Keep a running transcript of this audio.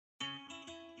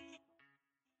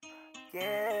Yeah.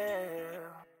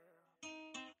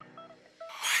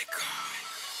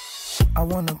 I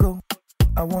wanna go,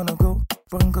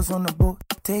 bring us on the boat,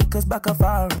 take us back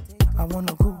afar. I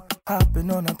wanna go,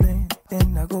 hopping on a plane,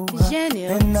 then I go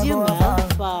then I go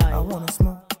afar. I wanna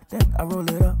smoke, then I roll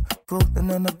it up,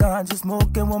 rolling on the ganja,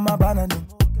 smoking with my banana,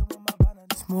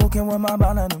 smoking with my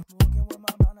banana.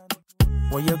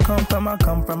 Where you come from, I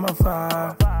come from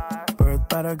afar. Birth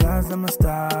by the gods, I'm a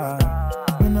star.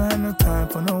 We don't have no time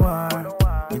for no war.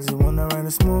 We just wanna ride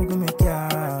and smoke and make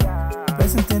ya.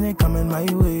 Blessings then they coming my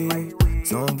way.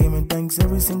 So I'm giving thanks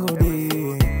every single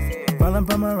day. While I'm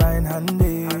by my right hand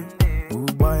day. Ooh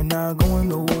boy, not going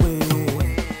nowhere.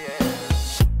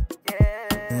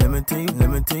 Let me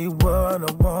tell you what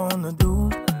I wanna do.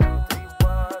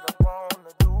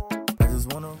 I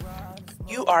just wanna ride.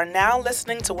 You are now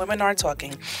listening to Women Are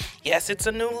Talking. Yes, it's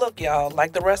a new look, y'all.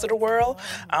 Like the rest of the world,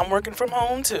 I'm working from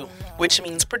home too, which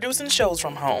means producing shows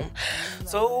from home.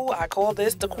 So I call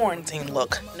this the quarantine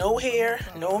look. No hair,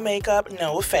 no makeup,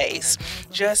 no face.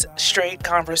 Just straight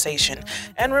conversation.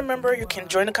 And remember, you can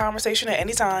join the conversation at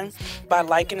any time by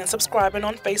liking and subscribing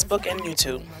on Facebook and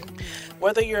YouTube.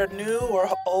 Whether you're new or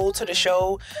old to the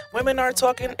show, Women Are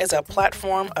Talking is a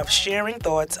platform of sharing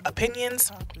thoughts,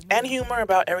 opinions, and humor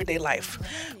about everyday life.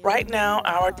 Right now,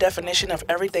 our definition of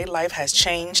everyday life has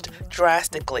changed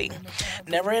drastically.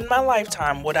 Never in my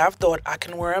lifetime would I have thought I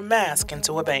can wear a mask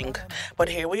into a bank. But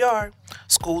here we are.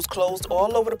 Schools closed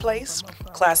all over the place.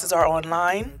 Classes are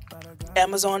online.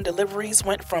 Amazon deliveries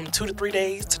went from 2 to 3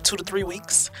 days to 2 to 3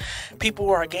 weeks. People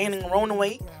are gaining Rona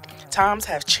weight. Times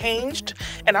have changed,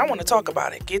 and I want to talk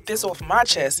about it, get this off my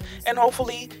chest, and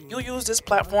hopefully you use this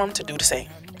platform to do the same.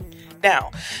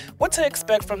 Now, what to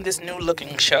expect from this new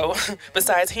looking show,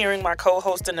 besides hearing my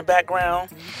co-host in the background?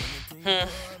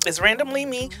 It's randomly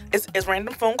me. It's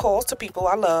random phone calls to people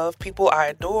I love, people I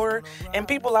adore, and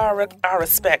people I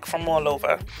respect from all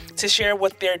over to share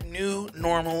what their new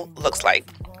normal looks like,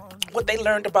 what they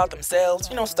learned about themselves,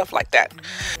 stuff like that.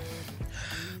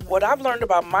 What I've learned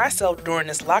about myself during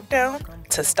this lockdown,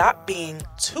 to stop being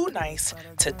too nice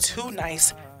to too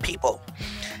nice people.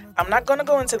 I'm not going to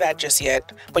go into that just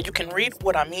yet, but you can read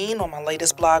what I mean on my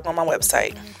latest blog on my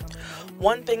website.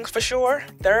 One thing's for sure,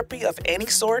 therapy of any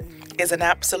sort is an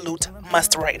absolute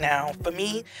must right now. For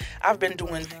me, I've been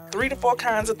doing 3 to 4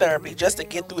 kinds of therapy just to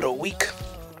get through the week.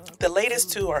 The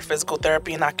latest 2 are physical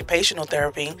therapy and occupational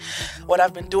therapy. What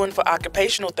I've been doing for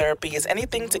occupational therapy is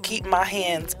anything to keep my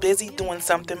hands busy doing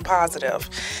something positive.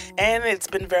 And it's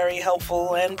been very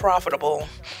helpful and profitable.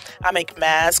 I make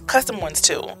masks, custom ones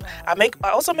too. I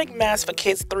also make masks for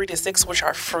kids 3 to 6, which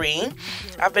are free.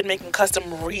 I've been making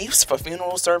custom wreaths for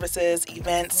funeral services,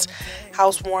 events,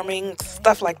 housewarming,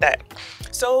 stuff like that.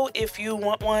 So if you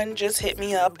want one, just hit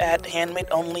me up at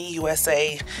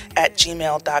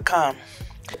handmadeonlyusa@gmail.com.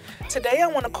 Today I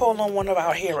want to call on one of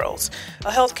our heroes,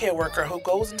 a healthcare worker who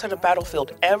goes into the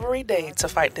battlefield every day to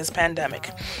fight this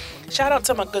pandemic. Shout out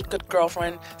to my good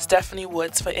girlfriend, Stephanie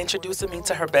Woods, for introducing me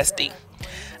to her bestie.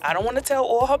 I don't want to tell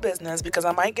all her business because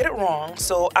I might get it wrong,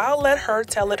 so I'll let her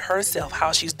tell it herself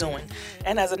how she's doing,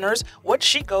 and as a nurse, what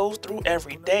she goes through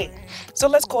every day. So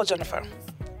let's call Jennifer.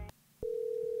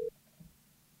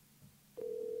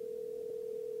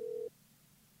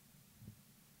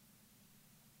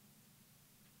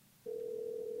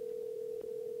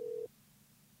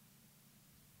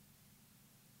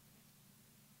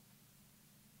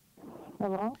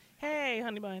 Hello? Hey,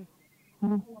 honey bun.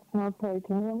 Okay,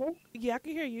 can you hear me? Yeah, I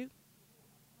can hear you.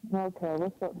 Okay,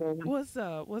 what's up, baby? What's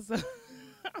up?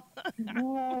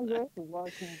 Yeah, just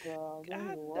working, girl.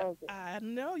 Just working. I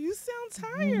know, you sound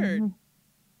tired.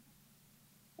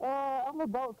 I'm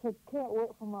about to, can't wait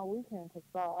for my weekend to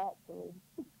start, actually.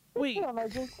 Wait. And I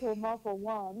just came off of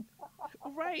one.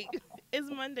 Right. It's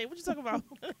Monday. What you talking about?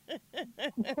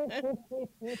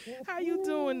 How you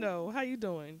doing, though? How you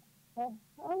doing?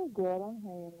 I'm good. I'm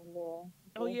hanging in there.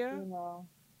 Oh, Just, yeah?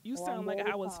 You one sound like day at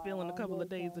I a was time, feeling a one couple day of at a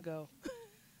days time. ago.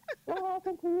 What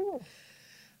happened to you?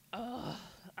 You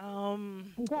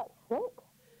got sick?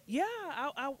 Yeah,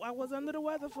 I was under the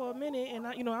weather for a minute, and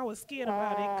I was scared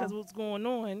about it because what's going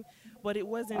on, but it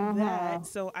wasn't that.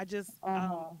 So I just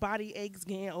body aches,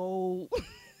 getting old,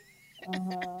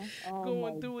 Oh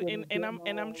going through it, goodness,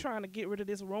 and I'm trying to get rid of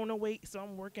this Rona weight, so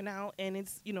I'm working out, and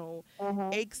it's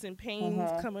aches and pains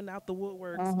coming out the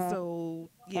woodworks. So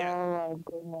yeah, Oh, my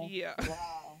goodness. yeah.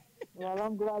 Wow. Well,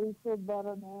 I'm glad you feel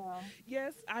better now.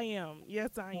 Yes, I am.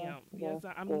 Yes, I am. Yes,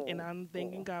 I'm, good, and I'm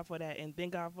thanking God for that, and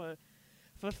thank God for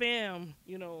fam,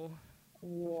 for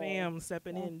fam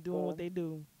stepping in, doing what they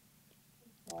do.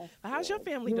 How's your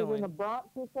family You doing? in the Bronx,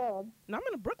 you said? No, I'm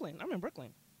in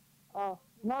Brooklyn.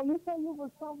 No, you said you were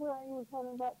somewhere and you was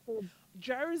heading back to.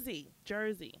 Jersey,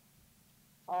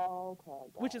 Oh,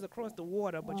 okay, which is across gotcha. the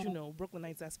water, but Uh,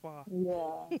 Brooklynites, that's far.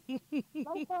 yeah.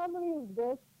 My family is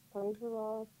good. Praise the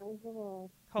Lord. Praise the Lord.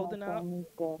 My Holding up. family's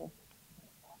good.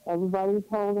 Everybody's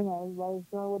holding. Everybody's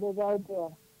doing what they gotta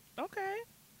do. Okay.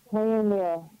 Hang in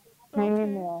there. Hang in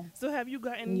Okay. there. So have you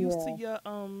gotten used to Yeah.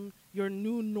 your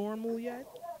new normal yet?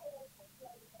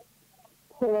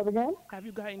 Say that again. Have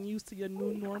you gotten used to your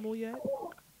new normal yet?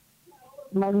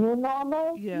 My new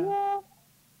normal? Yeah. Yeah.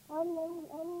 I'm, I'm,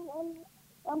 I'm, I'm,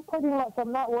 I'm pretty much.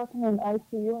 I'm not working in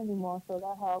ICU anymore, so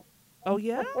that helps. Oh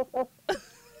yeah?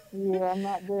 Yeah, I'm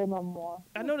not there no more.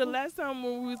 I know the last time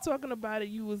when we were talking about it,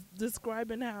 you was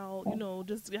describing how,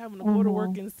 just having to go to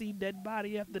work Mhm. and see dead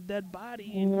body after dead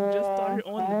body and you just Yeah, started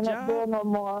on the I ain't up there job. no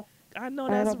more. I know I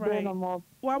ain't that's up there no right. more.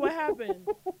 Why, what happened?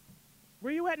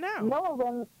 Where you at now? No,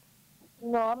 when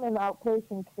no, I'm in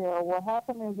outpatient care. What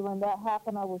happened is when that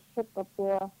happened, I was shipped up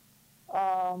there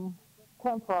um,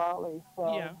 temporarily.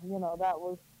 Yeah. So that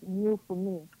was new for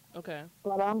me. Okay.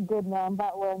 But I'm good now. I'm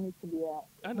back where I need to be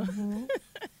at. I know. Mhm.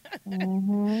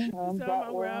 Mhm. You I'm talking back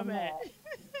about where where I'm I'm at.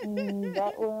 at.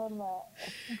 Back where I'm at.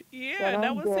 But Yeah, that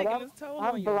I'm was good. taking I'm its toll on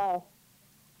I'm you. blessed.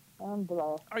 I'm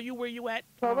blessed. Are you where you at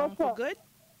So what's for up? good?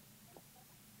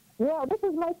 Yeah, this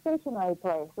is my stationary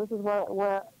place. This is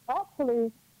where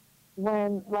actually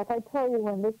when, like I tell you,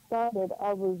 when this started,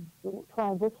 I was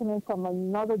transitioning from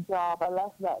another job. I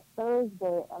left that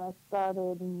Thursday and I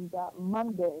started that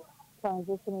Monday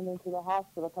transitioning into the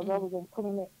hospital because I Mhm. was in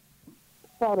clinic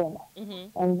setting.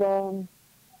 Mhm. And then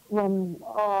when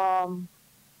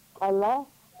I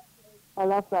I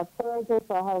left that Thursday,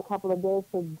 so I had a couple of days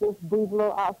to just breathe a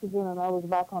little oxygen, and I was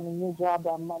back on a new job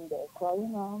that Monday. So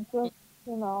I'm just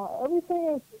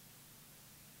everything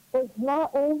it's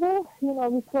not over.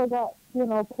 We still got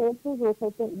cases, which I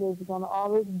think there's gonna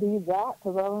always be that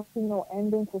because I don't see no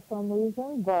ending for some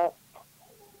reason. But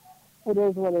it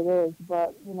is what it is.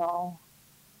 But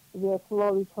we're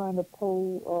slowly trying to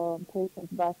pull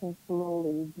patients back in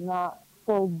slowly, not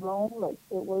full blown like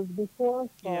it was before.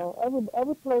 Yeah. So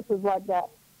every place is like that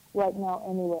right now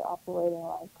anyway, operating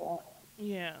like that.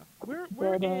 Yeah. We're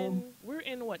But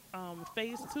in what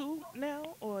phase 2 now,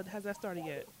 or has that started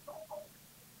yet?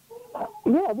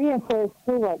 yeah, we in phase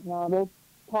 2 right now. They're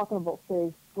talking about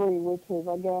phase 3, which is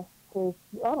I guess phase.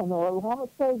 I don't know how much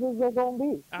phases there gonna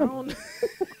be. I don't.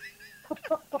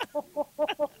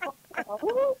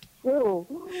 Ew.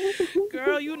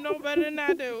 Girl, you know better than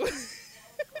I do.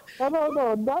 I don't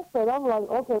know. That's it. I'm like,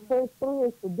 okay, phase 3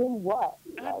 is to do what?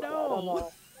 I Like I don't know.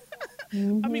 know.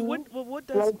 I mean, Mhm. Like,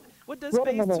 what does wait a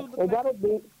phase minute. 2 look It like? gotta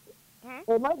be. Huh?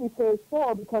 It might be phase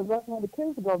 4 because that's when the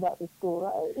kids go back to school,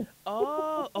 right?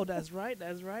 Oh, that's right.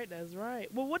 That's right. That's right.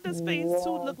 Well, what does phase 2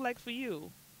 Yeah. look like for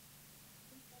you?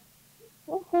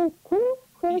 Well, phase 2.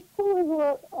 Phase Y- 2 is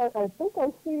what I think I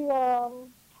see.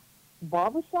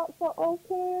 Barbershops are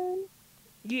open.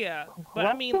 yeah, but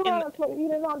I mean, Restaurants are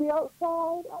eating on the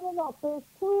outside. I don't know. Phase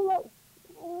 2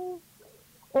 looks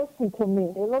iffy to me.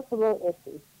 It looks a little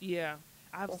iffy. yeah,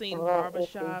 I've Looks a seen little iffy.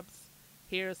 barbershops,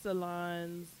 hair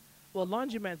salons. Well,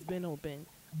 laundromat's been open.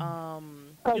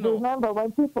 Because remember,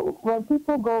 when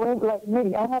people go in, like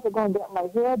me, I had to go and get my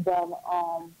hair done.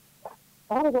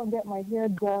 I had to go and get my hair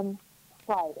done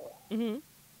Friday. Mhm.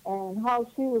 And how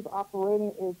she was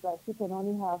operating is that she can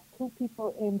only have 2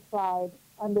 people inside,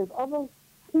 and there's other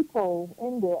people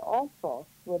in there also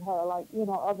with her, like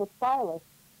other stylists.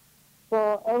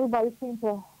 So everybody seemed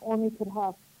to only could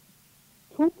have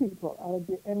 2 people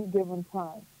at any given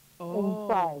time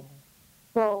inside. Oh.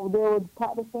 So they would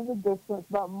practicing the distance.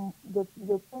 But the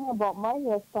thing about my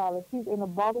hairstylist, she's in a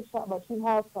barber shop, but she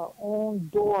has her own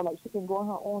door. Like she can go in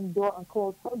her own door and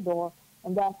close her door,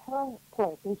 and that's her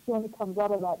place. And she only comes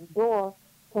out of that door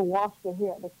to wash the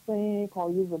hair at the sink or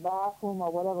use the bathroom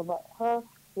or whatever. But her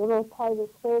little private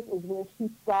space is where she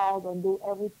styles and do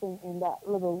everything in that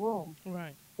little room,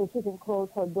 Right. so she can close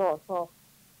her door. So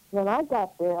when I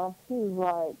got there, she was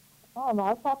like, I don't know,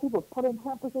 I saw people putting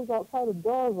temperatures outside the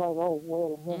door. I was like, oh,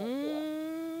 wait a minute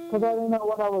here. Because I Mm. didn't know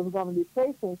what I was going to be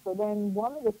facing. So then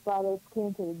one of the stylists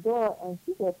came to the door and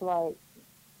she just like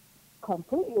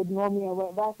completely ignored me and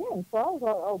went back in. So I was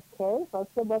like, okay. So I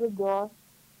stood by the door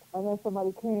and then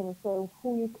somebody came and said,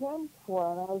 who you came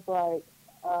for? And I was like,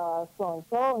 so and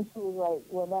so. And she was like,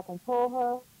 went back and told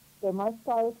her. Then my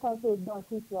stylist comes to the door and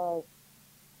she's like,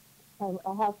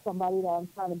 I have somebody that I'm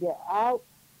trying to get out.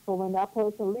 So when that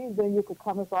person leaves, then you could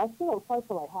come in. So I still outside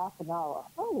for like half an hour.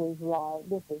 I was like,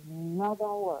 this is not going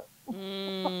to work.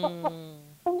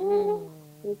 Mm.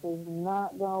 This Mm. is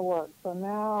not going to work. So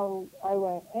now I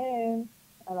went in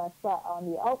and I sat on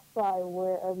the outside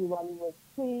where everybody would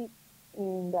sleep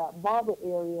in that barber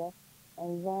area,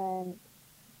 and then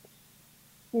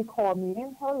she called me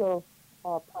in her little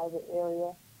private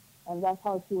area, and that's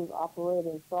how she was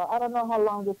operating. So I don't know how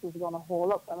long this is going to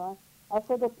hold up, and I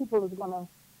figure people is going to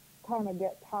kind of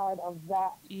get tired of that,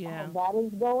 how Yeah. that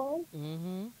is going.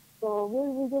 Mm-hmm. So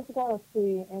we just got to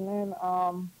see. And then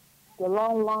the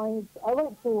long lines, I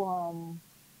went to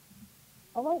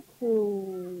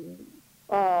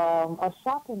a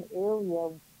shopping area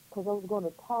because I was going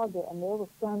to Target, and they were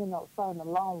standing outside in the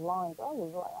long lines. I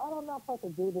was like, I don't know if I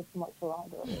could do this much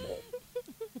longer with it.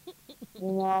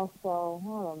 So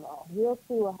I don't know. We'll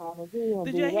see what happens.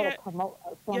 Did We your got hair to come out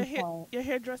at your some hair point. your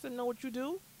hairdresser know what you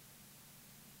do?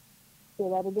 Say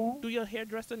that again. Do your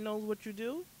hairdresser knows what you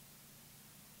do?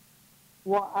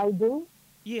 What I do?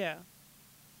 Yeah.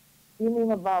 You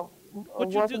mean about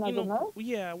What you do? working as a nurse?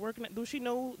 Yeah, working. Do she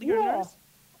know you're a Yeah. nurse?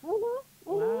 Mm-hmm.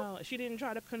 Wow. She didn't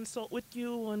try to consult with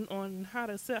you on how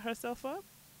to set herself up?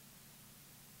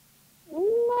 No,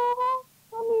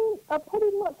 I mean,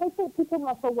 pretty much. I think people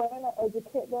must aware and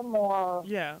educate them or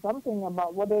Yeah. something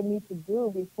about what they need to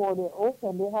do before they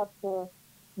open. They have to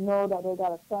know that they got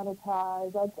to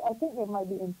sanitize. I think there might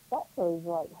be inspectors,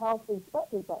 like health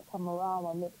inspectors, that come around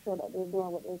and make sure that they're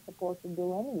doing what they're supposed to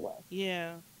do anyway.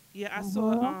 Yeah. Yeah, I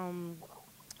saw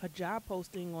a job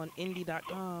posting on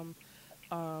Indy.com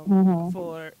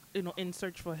for in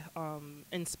search for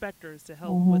inspectors to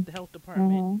help with the health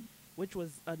department, which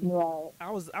was Right.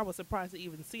 I was surprised to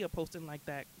even see a posting like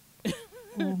that.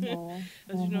 Mhm.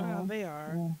 As you know how they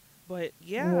are. Yeah. But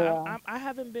yeah, Yeah. I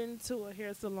haven't been to a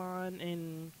hair salon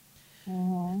in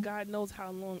God knows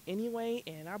how long anyway,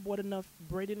 and I bought enough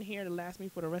braiding hair to last me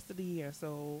for the rest of the year.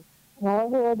 So, Well, I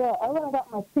hear that. I went and got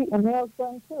my feet and nails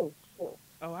done too. Sure.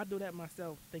 oh, I do that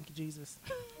myself. Thank you, Jesus.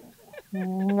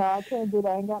 No, I can't do that.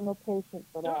 I ain't got no patience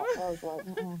for that. I was like,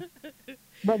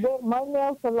 But my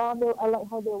nail salon, I like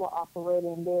how they were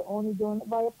operating. They're only doing it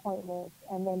by appointments,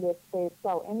 and then they're spaced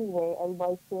out anyway.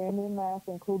 Everybody's wearing their masks,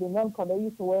 including them, because they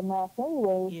used to wear masks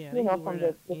anyway, Yeah, they do from wear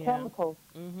the that. chemicals.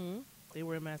 They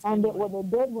wear masks And anyway. what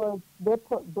they did was they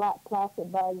put black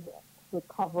plastic bags to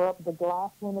cover up the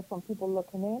glass window from people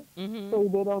looking in, so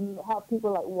they don't have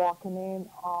people like walking in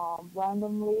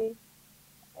randomly.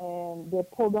 And they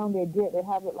pull down their gate. They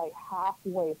have it like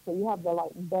halfway, so you have to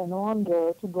like bend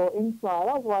under to go inside.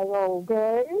 I was like,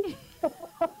 okay.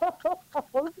 I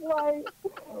was like,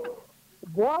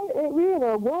 why? We in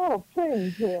a world of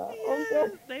change here.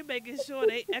 Okay. They making sure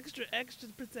they extra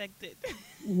protected.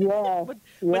 Yes. but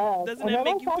yes. doesn't And that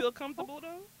then make you feel comfortable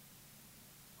though?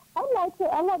 I like it.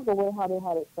 I like the way how they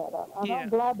had it set up. And Yeah. I'm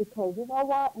glad because you know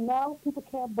what? Now people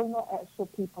can't bring no extra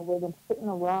people with them sitting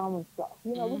around and stuff.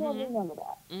 We don't need none of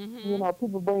that.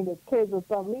 People bring their kids and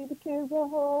stuff. Leave the kids at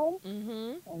home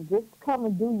and just come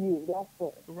and do you. That's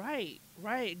it. Right,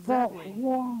 exactly.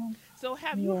 Yeah. So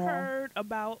have you heard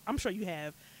about, I'm sure you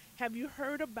have you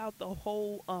heard about the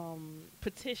whole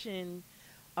petition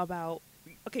about,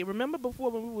 okay, remember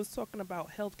before when we was talking about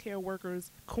healthcare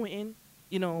workers quitting?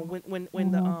 When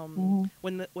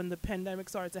the pandemic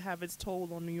started to have its toll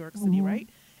on New York City, right?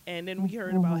 And then we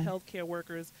heard about healthcare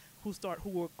workers who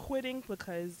were quitting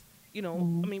because, I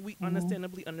mean, we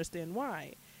understandably understand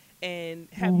why. And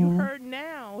have you heard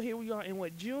now, here we are in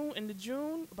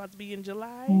June, about to be in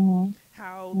July,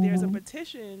 how there's a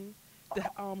petition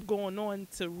that, going on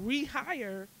to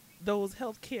rehire those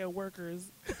healthcare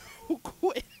workers who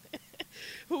quit.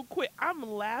 I'm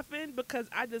laughing because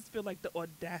I just feel like the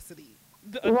audacity.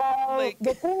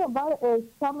 The thing about it is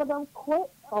some of them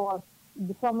quit or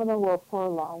some of them were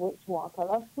furloughed. Which one? Because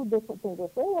that's two different things.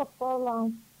 If they were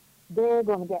furloughed, they're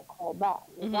going to get called back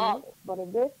regardless. But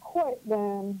if they quit,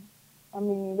 then, I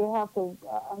mean, they have to,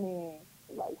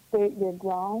 stake their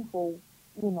ground for,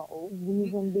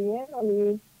 reason being. I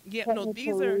mean, yeah, no,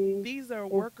 these are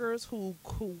workers who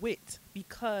quit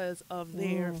because of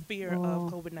their fear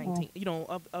of COVID-19,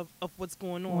 of what's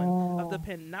going on, of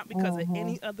the not because of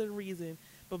any other reason,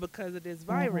 but because of this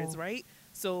virus, right?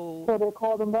 So they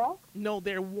called them back? No,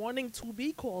 they're wanting to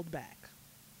be called back.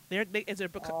 Is a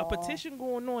petition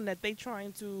going on that they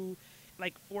trying to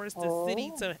like force the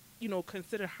city to,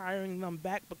 consider hiring them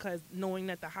back because knowing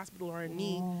that the hospital are in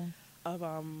need of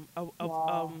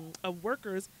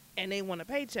workers and they want a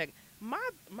paycheck. I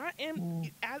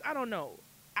don't know.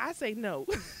 I say no.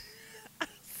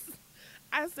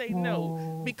 I say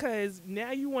no because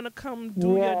now you want to come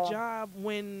do your job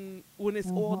when it's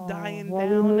all dying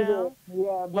down now.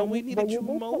 Yeah, when we needed you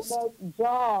most. You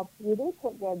did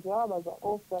take that job as an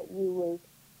oath that you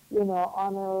would,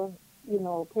 honor,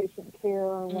 patient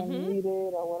care when Mm-hmm.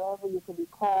 needed or whatever. You could be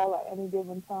called at any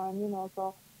given time,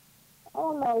 so I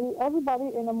don't know.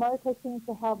 Everybody in America seems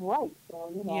to have rights,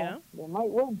 so Yeah. they might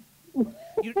win.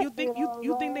 You You think know you what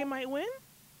I'm think they saying? might win?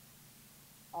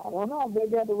 I don't know. If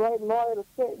they got the right lawyer to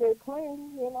state their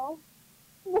claim,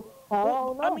 I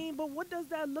Well, don't I know. mean, but what does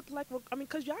that look like? I mean,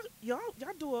 cause y'all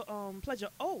do a pledge of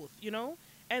oath,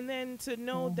 and then to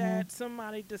know Mhm. that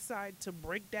somebody decide to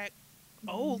break that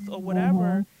oath or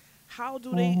whatever, Mhm. how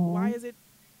do they? Why Mhm. is it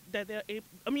that they're?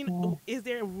 I mean, Mhm. is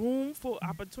there room for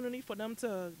opportunity for them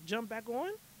to jump back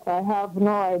on? I have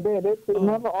no idea. Oh,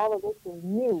 Remember, all of this is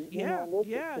new, yeah, in this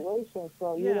yeah, situation,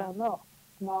 so you yeah. don't know.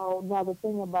 Now the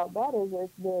thing about that is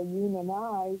if they're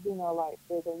unionized, like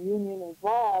there's a union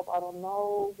involved. I don't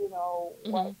know,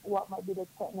 Mhm, what might be the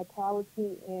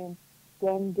technicality in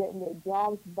them getting their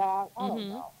jobs back. I don't mhm.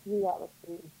 know. We gotta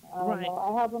see. I don't Right. know.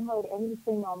 I haven't heard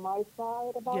anything on my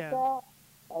side about Yeah. that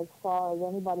as far as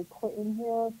anybody quitting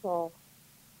here. So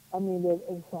I mean,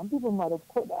 and some people might have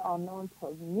put that unknown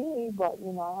to me, but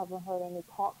I haven't heard any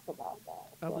talks about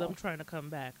that. Of them So trying to come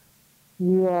back.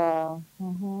 yeah,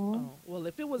 mhm, Oh well,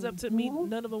 if it was up to me, mhm.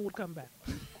 none of them would come back.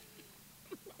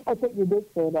 I think you did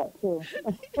say that too.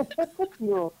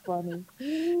 You're funny.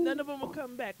 None of them would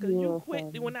come back because you You're quit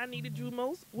funny. when I needed you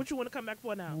most. What you want to come back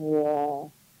for now? Yeah,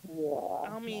 yeah, I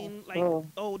that's mean, like, true.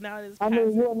 oh, now it's I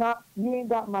mean, past. you ain't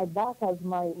got my back as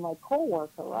my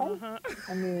coworker, Uh right? huh.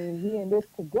 I mean, we in this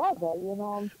together. You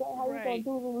know what I'm saying? How you gonna Right.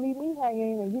 do to leave me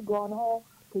hanging and you going home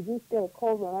because you scared of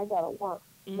COVID and I gotta work?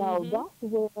 Now Mm-hmm. that's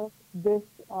where this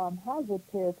hazard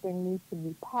pay thing needs to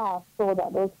be passed so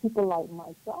that those people like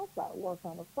myself that work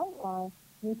on the front line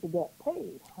need to get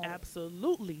paid, honey.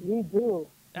 Absolutely. We do. We do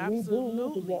need to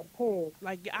Absolutely. get paid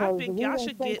Like, I because think we y'all didn't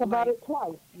should think get about like, it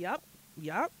twice. yep,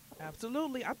 yep.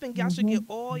 Absolutely. I think y'all should get Mhm.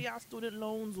 all y'all student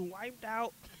loans wiped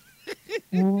out.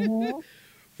 Mhm.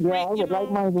 Yeah, Free, I would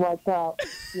like mine wiped out.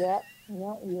 Yeah,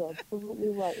 yeah, you're absolutely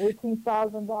right.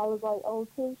 $18,000 I owe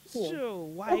too. Sure. sure,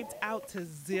 wiped out to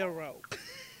zero.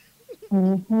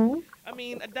 Mhm. I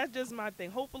mean, that's just my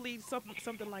thing. Hopefully,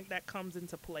 something like that comes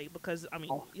into play because I mean,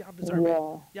 y'all deserve it.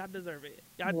 Yeah, Y'all deserve it.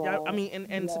 Y'all I right. mean,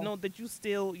 and to Yeah. know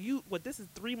that what this is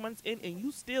 3 months in and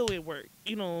you still at work.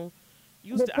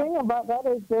 You The still. thing about that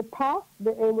is it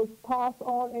was passed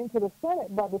on into the Senate,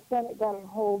 but the Senate got it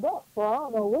hold up. So I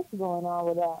don't know what's going on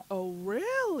with that. Oh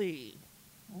really?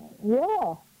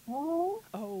 Yeah. Mhm.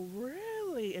 Oh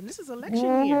really? And this is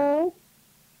election year. Mhm.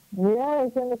 Yeah,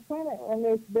 it's in the Senate,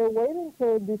 and they're waiting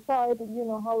to decide,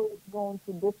 how it's going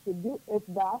to distribute. If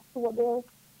that's what they're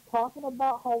talking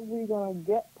about, how we're going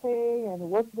to get pay and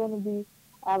what's going to be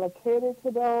allocated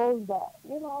to those.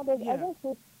 I Yeah.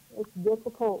 guess it's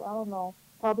difficult. I don't know.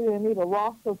 Probably they need a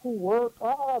roster of who work.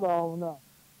 I don't know.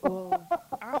 Well,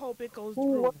 I hope it goes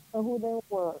Who work through. and who don't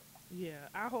work. Yeah,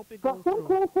 I hope it But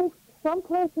goes through. some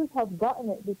places have gotten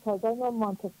it because I know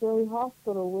Montefiore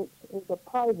Hospital, which is a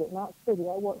private, not city.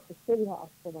 I work for City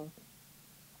Hospital.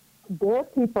 Their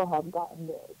people have gotten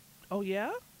theirs Oh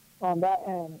yeah. on that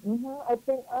end. I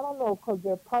think I don't know because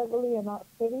they're privately and not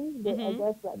city. I Mhm.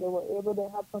 guess that they were able to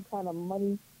have some kind of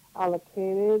money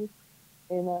allocated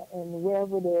in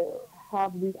wherever they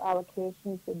have these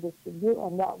allocations to distribute,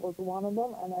 and that was one of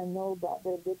them. And I know that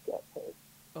they did get paid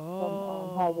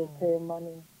some hazard Oh. pay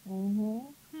money.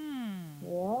 Hmm.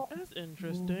 Yeah. That's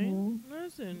interesting. Mhm.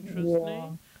 That's interesting.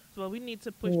 Yeah. So we need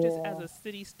to push this as Yeah. a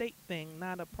city state thing,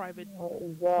 not a private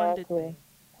funded Exactly. thing.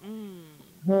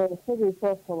 Mm. Yeah, the city is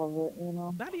so full of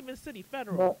it. Not even city,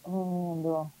 federal. But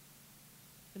no.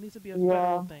 It needs to be a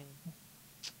federal Yeah. thing.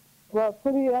 Well,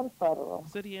 city and federal.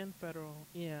 City and federal.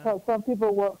 Yeah. So some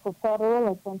people work for federal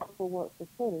and some people work for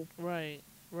city. Right.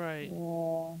 Right.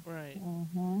 Yeah. Right.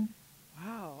 Mhm.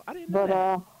 Wow. I didn't know But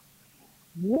that.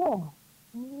 yeah.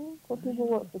 I Some people didn't know.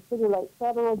 work for city, like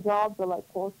federal jobs or like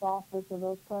post office and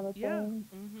those kind of Yeah. things.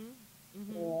 Mhm.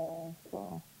 Mhm. Yeah.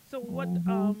 So. So what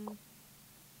Mhm.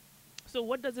 so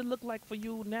what does it look like for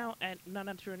you now at now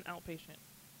that you're an outpatient?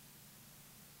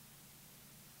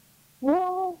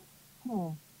 Well,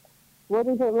 what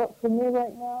does it look for me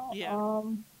right now? Yeah.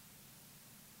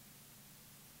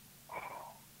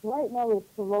 Right now it's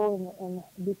slow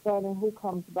in deciding who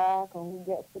comes back and who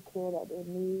gets the care that they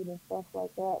need and stuff like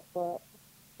that. But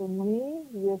for me,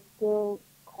 we're still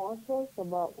cautious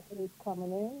about who's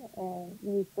coming in and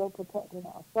we're still protecting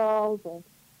ourselves. And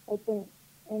I think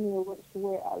any which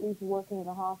way, at least working in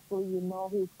a hospital, you know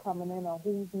who's coming in and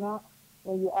who's not.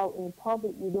 When you're out in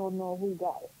public, you don't know who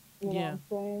got it. You know what Yeah. I'm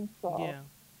saying? So Yeah.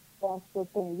 that's the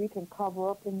thing. We can cover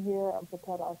up in here and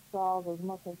protect ourselves as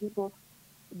much as people.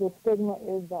 The stigma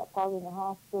is that probably in the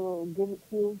hospital will give it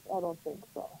to you. I don't think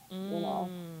so. You know,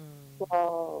 Mm.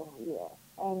 So, yeah.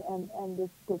 And the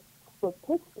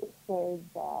statistics say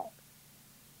that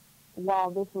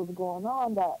while this was going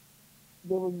on, that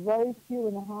there was very few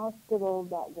in the hospital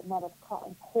that might have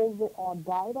caught COVID or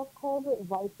died of COVID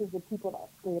versus the people that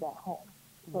stayed at home.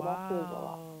 So that says a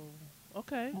lot.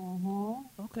 Okay.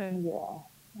 Okay. Yeah.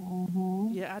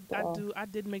 Yeah, I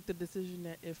did make the decision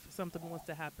that if something was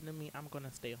to happen to me, I'm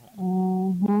gonna stay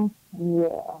home.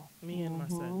 Yeah. Me and my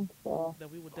son. So,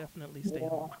 that we would definitely stay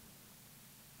home.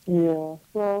 Yeah.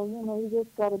 So, you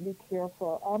just got to be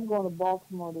careful. I'm going to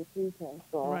Baltimore this weekend,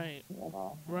 so, right.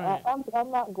 Right. I'm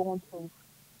not going to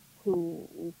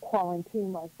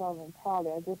quarantine myself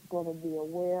entirely. I'm just going to be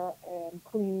aware and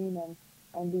clean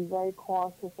and be very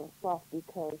cautious and stuff,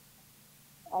 because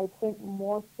I think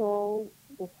more so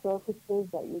the surfaces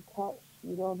that you touch,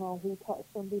 you don't know who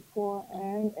touched them before,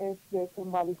 and if there's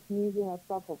somebody sneezing or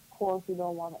stuff, of course you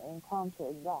don't want to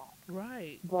encounter that.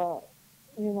 Right. But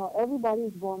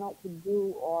everybody's going out to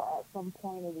do, or at some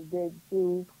point of the day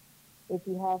do, if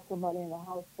you have somebody in the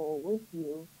household with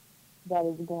you that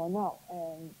is going out.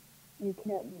 And you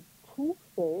can't be too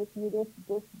safe. You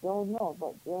just don't know.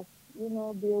 But just,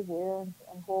 be aware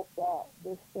and hope that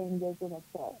this thing doesn't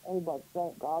affect anybody.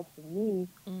 Thank God for me,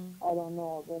 I don't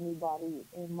know of anybody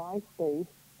in my space,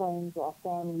 friends or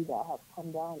family, that have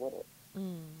come down with it. I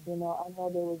know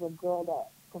there was a girl that,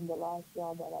 from the last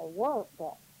job that I worked,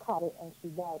 that caught it and she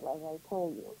died, like I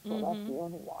told you. So that's the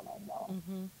only one I know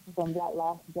from that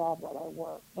last job that I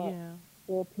worked. But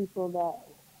there are people that,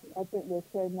 I think they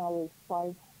said now is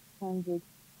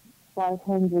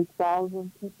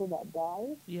 500,000 people that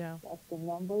died. Yeah. That's the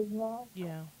numbers now.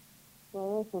 Yeah.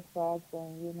 So that's a sad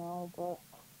thing, but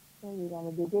what are we going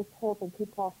to do? Just hope and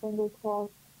keep our fingers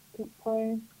crossed, keep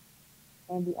praying,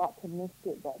 and be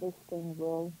optimistic that this thing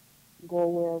will go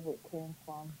wherever it came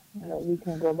from, and that we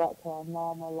can go back to our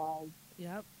normal lives.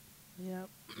 Yep.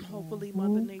 Hopefully,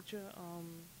 Mother Nature,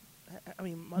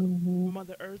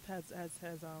 Mother Earth has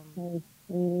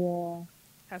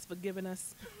forgiven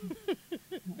us.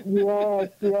 yes,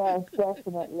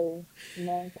 definitely,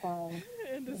 mankind.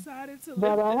 And decided to.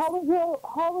 But how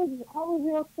was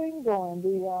your thing going?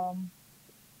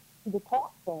 The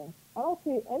talk thing. I don't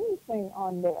see anything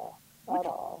on there at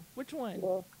all. Which one?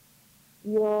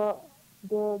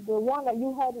 The one that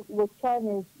you had was trying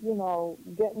to,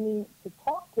 get me to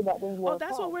talk to that didn't work. Oh,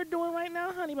 that's what we're doing right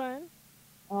now, honey bun.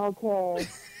 Okay.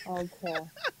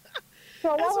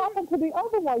 So what happened to the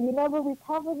other one? You never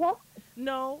recovered that?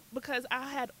 No, because I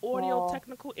had audio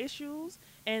technical issues,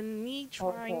 and me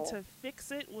trying to fix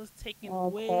it was taking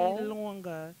way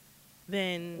longer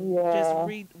than just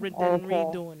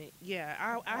redoing it. Yeah,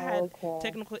 I had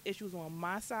technical issues on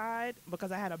my side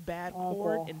because I had a bad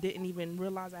cord and didn't even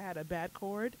realize I had a bad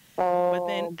cord. But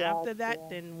then after that,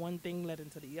 then one thing led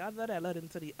into the other,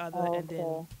 and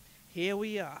then here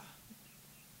we are.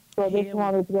 So this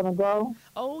one is going to go?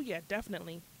 Oh, yeah,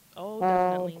 definitely. Okay.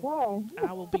 I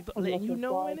will be letting you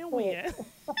know when and where.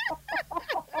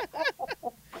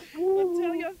 But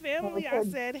tell your family I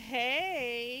said,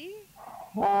 hey.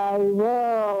 I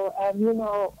will.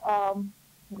 And,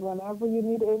 whenever you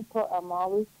need input, I'm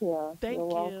always here. Thank You're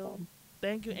you. welcome.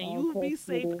 Thank you. And you be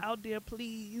safe out there,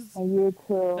 please. And you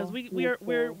too. Because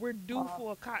we're due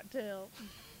for a cocktail.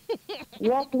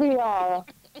 Yes, we are.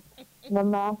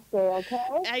 Namaste, okay?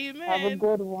 Amen. Have a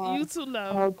good one. You too,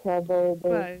 love. Okay,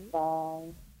 baby.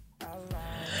 Bye.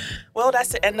 Well, that's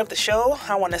the end of the show.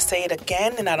 I want to say it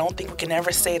again, and I don't think we can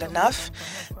ever say it enough.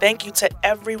 Thank you to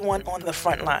everyone on the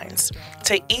front lines,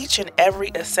 to each and every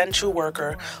essential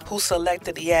worker who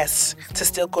selected yes to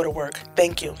still go to work.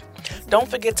 Thank you. Don't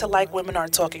forget to like Women Are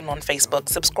Talking on Facebook,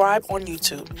 subscribe on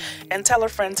YouTube, and tell a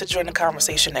friend to join the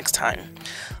conversation next time.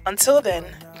 Until then,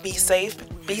 be safe,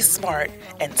 be smart,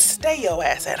 and stay your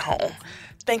ass at home.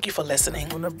 Thank you for listening.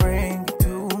 I wanna bring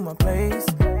you to my place.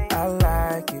 I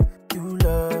like it. You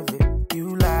love it.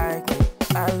 You like it.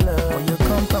 I love it. When you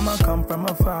I come from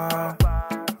afar.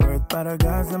 Birth by the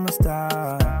gods, I'm a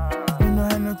star. You know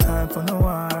I have no time for no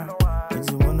war. I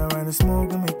just wanna ride the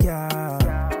smoke and make ya.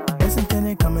 There's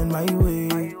something coming my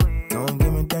way. Don't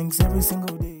give me thanks every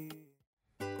single day.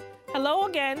 Hello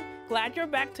again. Glad you're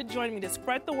back to join me to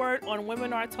spread the word on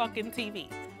Women Are Talking TV.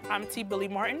 I'm T. Billy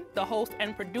Martin, the host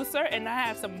and producer, and I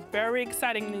have some very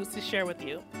exciting news to share with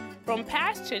you. From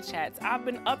past Chit Chats, I've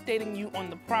been updating you on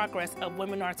the progress of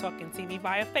Women Are Talking TV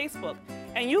via Facebook,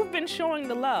 and you've been showing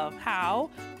the love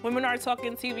how Women Are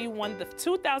Talking TV won the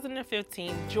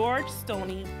 2015 George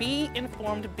Stoney Be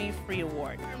Informed, Be Free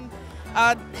Award.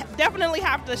 Definitely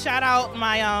have to shout out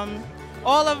my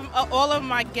all of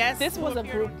my guests. This was a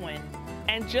group win.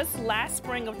 And just last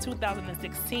spring of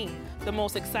 2016, the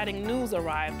most exciting news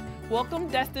arrived Welcome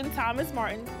Destin Thomas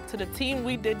Martin to the Team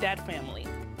We Did That family.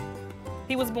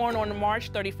 He was born on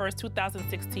March 31st,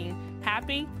 2016,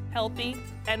 happy, healthy,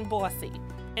 and bossy.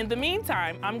 In the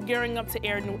meantime, I'm gearing up to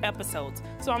air new episodes,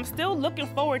 so I'm still looking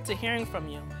forward to hearing from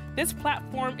you. This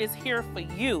platform is here for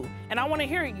you, and I want to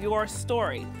hear your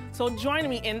story. So join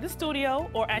me in the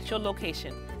studio or at your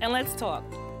location, and let's talk.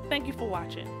 Thank you for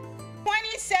watching.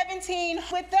 2017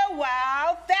 with the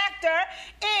wow factor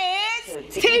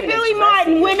is T. Billy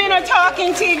Martin, Women Are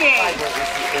Talking TV.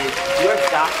 Your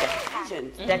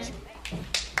doctor. That's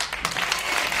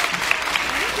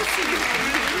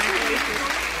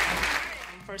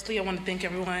Firstly, I want to thank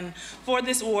everyone for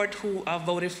this award who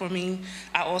voted for me.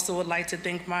 I also would like to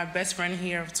thank my best friend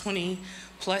here of 20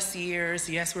 plus years.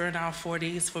 Yes, we're in our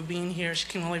 40s, for being here. She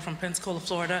came all the way from Pensacola,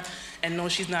 Florida, and no,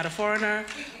 she's not a foreigner.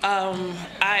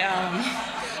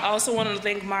 I also want to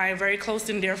thank my very close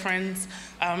and dear friends,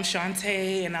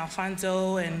 Shantae and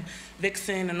Alfonso and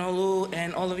Vixen and Olu,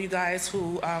 and all of you guys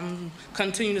who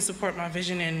continue to support my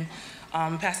vision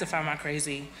and pacify my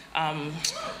crazy.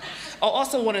 I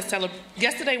also want to celebrate,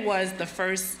 yesterday was the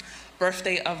first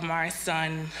birthday of my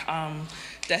son,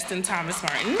 Destin Thomas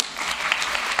Martin,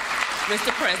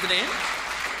 Mr. President.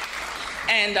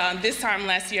 And this time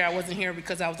last year I wasn't here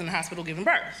because I was in the hospital giving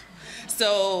birth.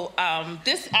 So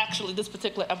this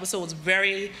particular episode was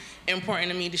very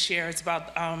important to me to share. It's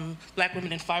about black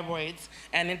women and fibroids,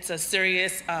 and it's a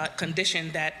serious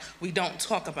condition that we don't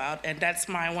talk about, and that's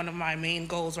one of my main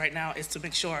goals right now, is to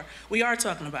make sure we are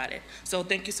talking about it. So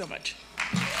thank you so much.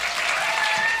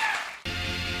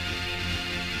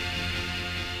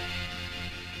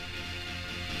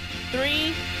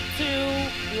 Three,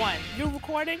 2, 1. You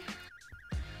recording?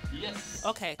 Yes.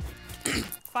 Okay.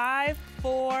 5,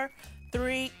 4,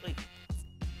 3. Wait.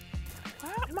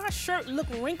 Why my shirt look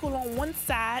wrinkled on one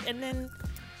side and then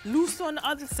loose on the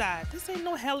other side? This ain't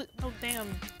no damn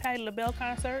Patti LaBelle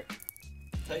concert.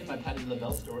 Tell you my Patti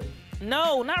LaBelle story.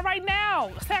 No, not right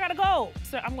now. I gotta go.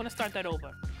 So I'm gonna start that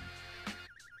over.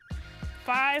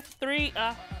 5, 3.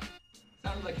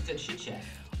 Sounded like you said shit chat.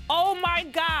 Oh my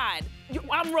God!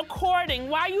 I'm recording.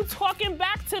 Why are you talking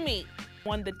back to me?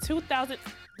 On the 2000.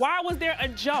 Why was there a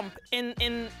jump in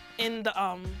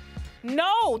the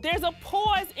No, there's a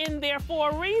pause in there for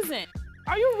a reason.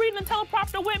 Are you reading the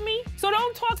teleprompter with me? So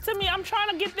don't talk to me. I'm trying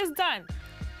to get this done.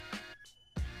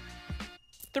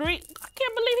 3. I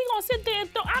can't believe he gonna sit there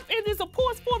and there's a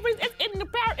pause for a reason. It's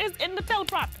in the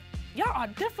teleprompter. Y'all are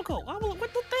difficult. What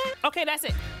the thing? Okay, that's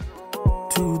it.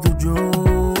 To the